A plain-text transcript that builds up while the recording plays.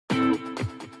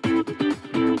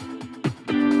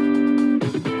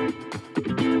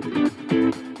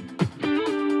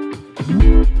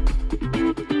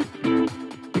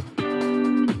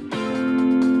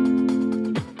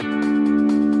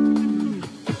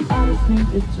need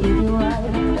you to be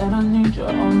right, and I need you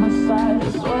on my side. I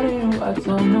swear to you, I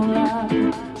tell no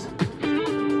lies.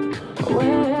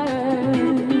 Where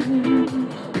did you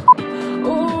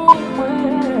go?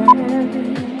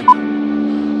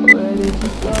 Where did you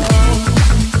go?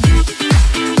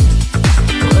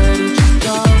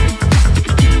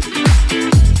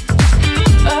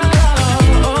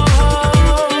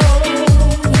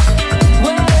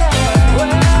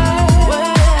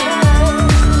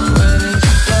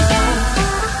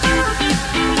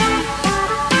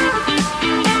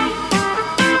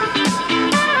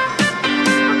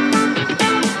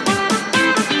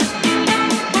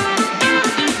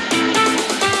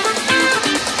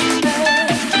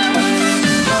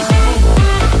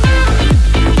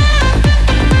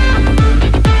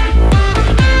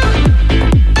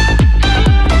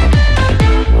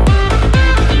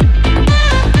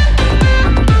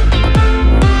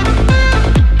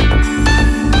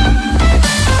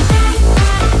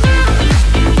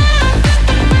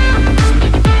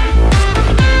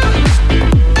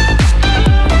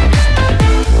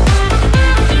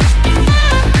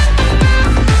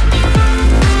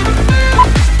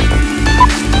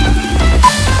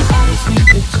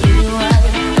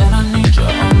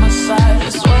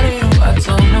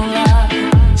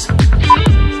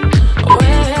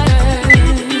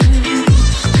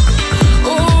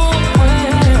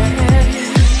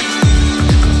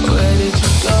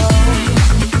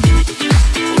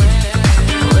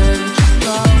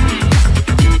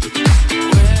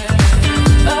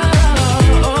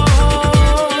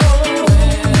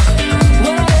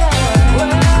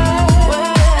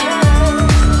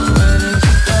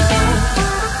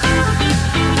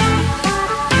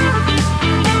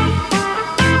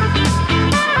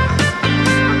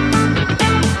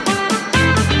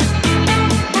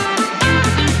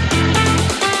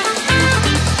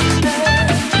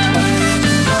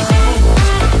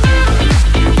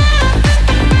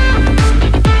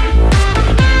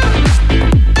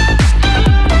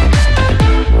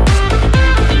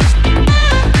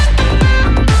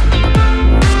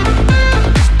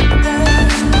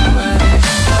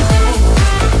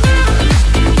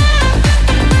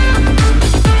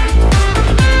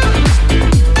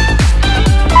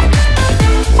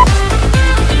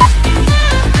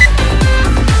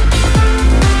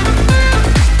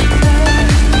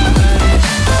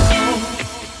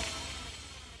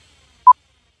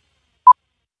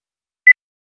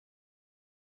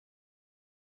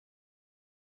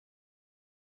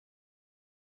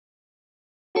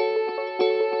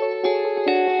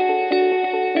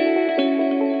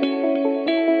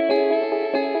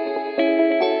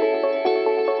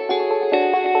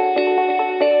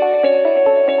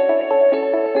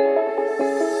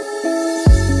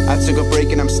 I took a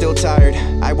break and I'm still tired.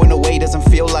 I went away, doesn't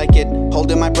feel like it.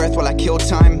 Holding my breath while I kill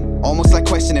time, almost like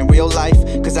questioning real life.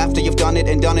 Cause after you've done it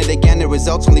and done it again, the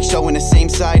results only showing the same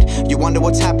side. You wonder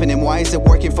what's happening, why is it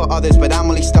working for others, but I'm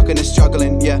only stuck in the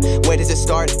struggling. Yeah, where does it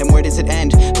start and where does it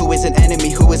end? Who is an enemy,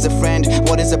 who is a friend?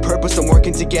 What is the purpose I'm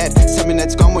working to get? Something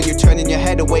that's gone when you're turning your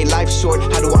head away. Life's short,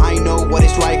 how do I know what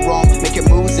is right, wrong? Making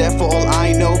moves there for all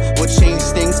I know would change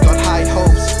things, got high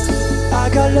hopes. I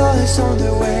got lost on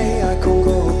the way, I can't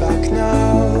go back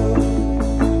now.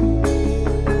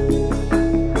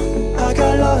 I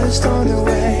got lost on the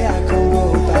way, I can't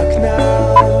go back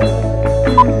now.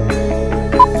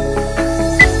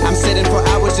 I'm sitting for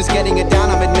hours just getting it down.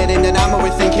 I'm admitting that I'm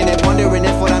overthinking it, wondering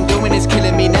if what I'm doing is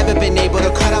killing me. Never been able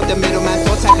to cut out the middleman.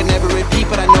 Thoughts I could never repeat,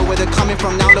 but I know where they're coming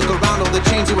from now. Look around, all the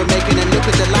change you were making, and look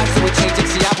at the lives that were changing.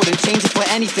 See, I wouldn't change it for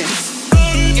anything.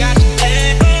 Got you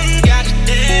dead, got you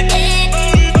dead, got you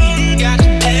dead, got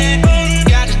you dead,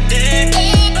 got you dead,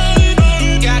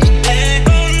 got you dead, got you dead,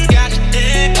 got you dead,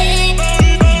 got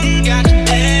you dead, got you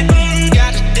dead,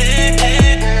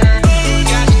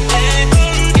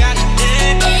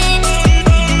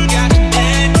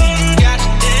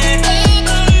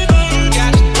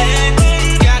 got you dead,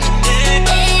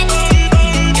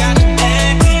 got you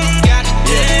dead, got you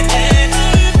dead.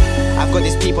 I've got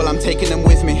these people, I'm taking them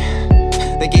with me.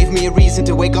 They gave me a reason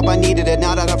to wake up, I needed it.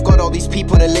 Now that I've got all these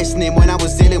people to listening, when I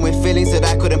was dealing with feelings that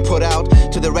I couldn't put out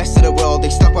to the rest of the world, they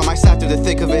stuck by my side through the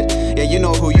thick of it. Yeah, you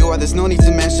know who you are, there's no need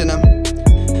to mention them.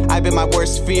 I've been my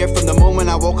worst fear from the moment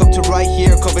I woke up to right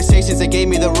here. Conversations that gave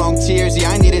me the wrong tears.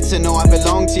 Yeah, I needed to know I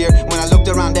belonged here. When I looked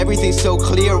around, everything's so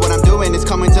clear. What I'm doing is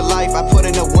coming to life. I put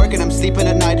in the work and I'm sleeping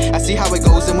at night. I see how it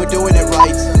goes and we're doing it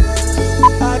right.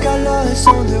 I got lost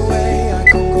on the way, I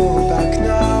can't go back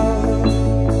now.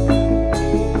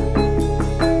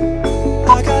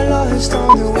 I got lost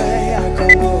on the way, I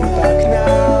can't go back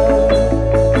now.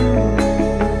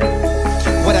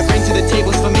 What I bring to the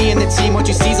table's for me and the team. What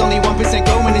you see is only 1%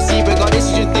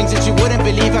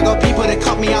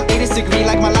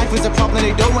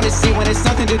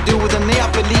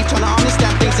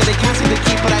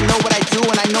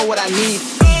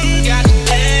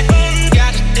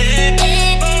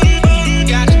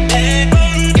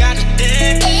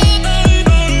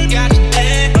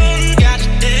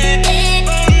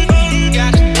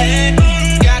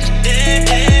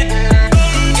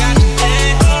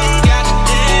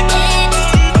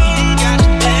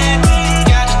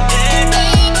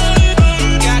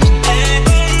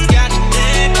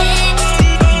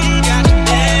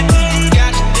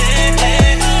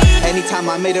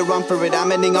 run for it.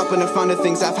 I'm ending up in the front of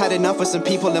things. I've had enough of some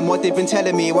people and what they've been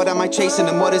telling me. What am I chasing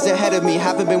and what is ahead of me?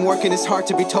 Haven't been working, it's hard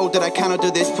to be told that I cannot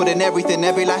do this. Put in everything,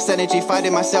 every last energy,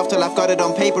 fighting myself till I've got it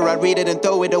on paper. I read it and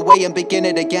throw it away and begin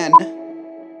it again.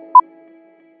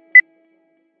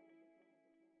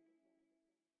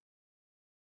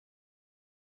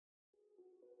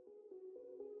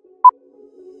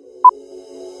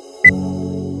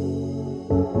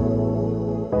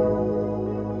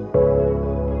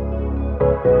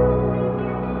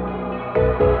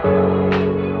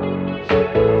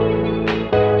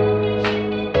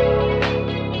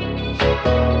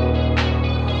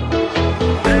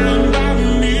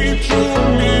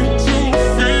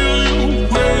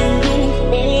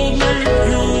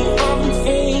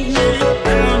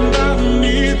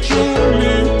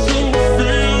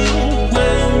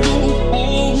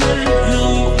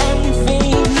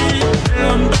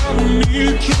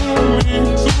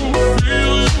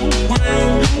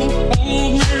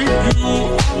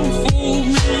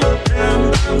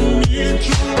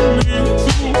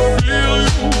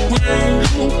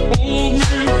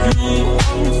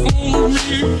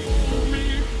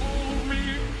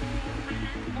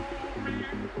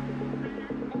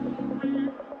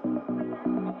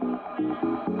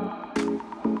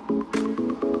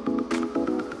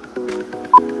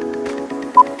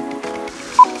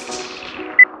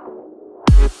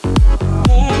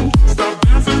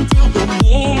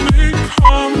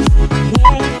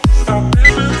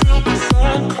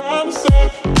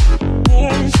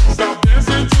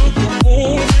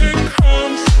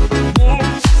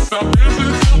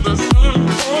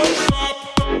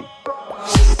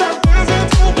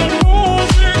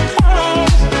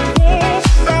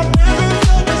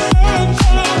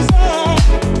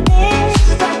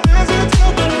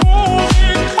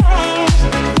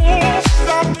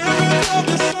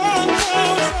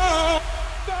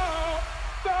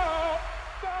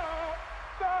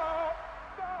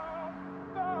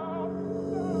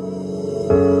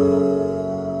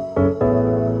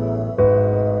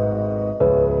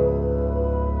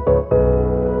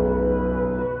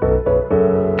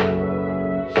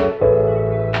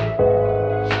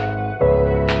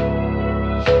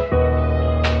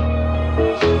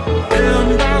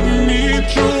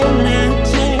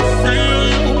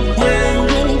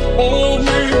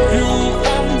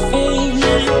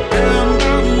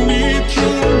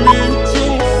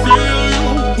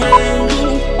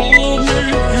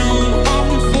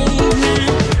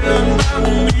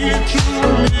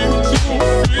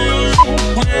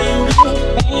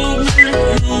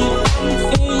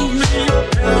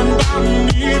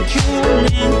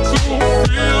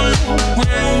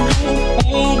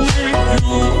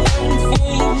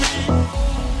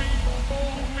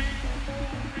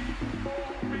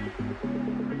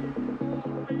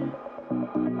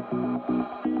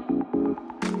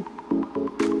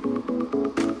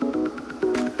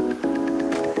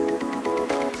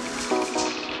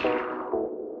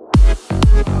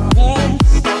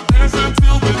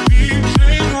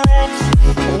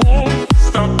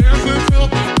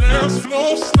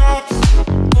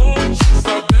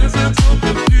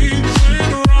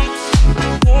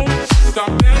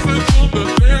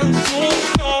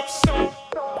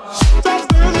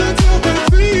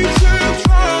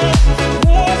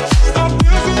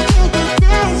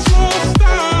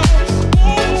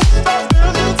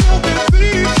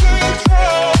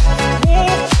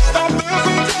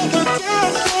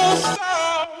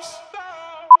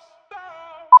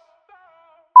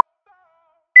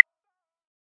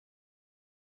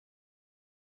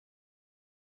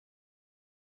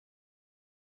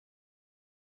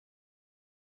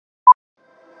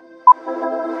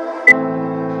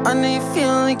 I know you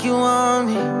feel like you want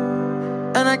me,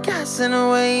 and I guess in a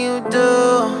way you do.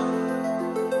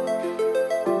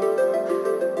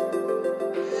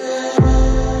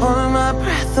 Holding my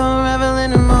breath,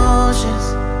 unraveling emotions.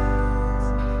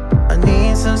 I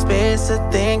need some space to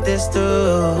think this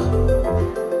through.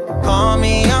 Call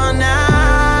me all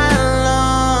night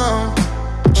long,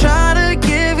 try to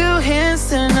give you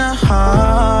hints and a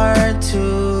hard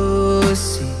to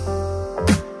see.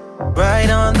 Right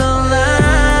on the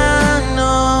line,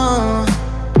 no,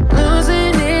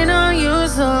 losing it on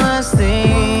you's the last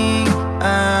thing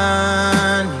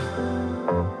I need.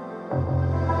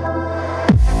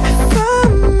 If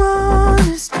I'm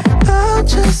honest, I'll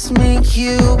just make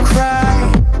you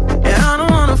cry, and I don't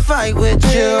wanna fight with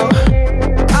you.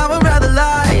 I would rather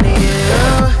lie to you.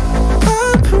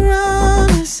 I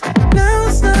promise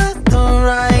now's not the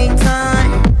right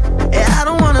time, and I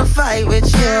don't wanna fight with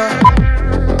you.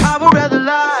 I would rather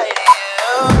lie to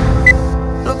you.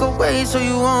 Look away so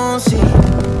you won't see,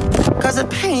 'cause 'cause the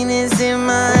pain is in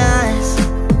my eyes.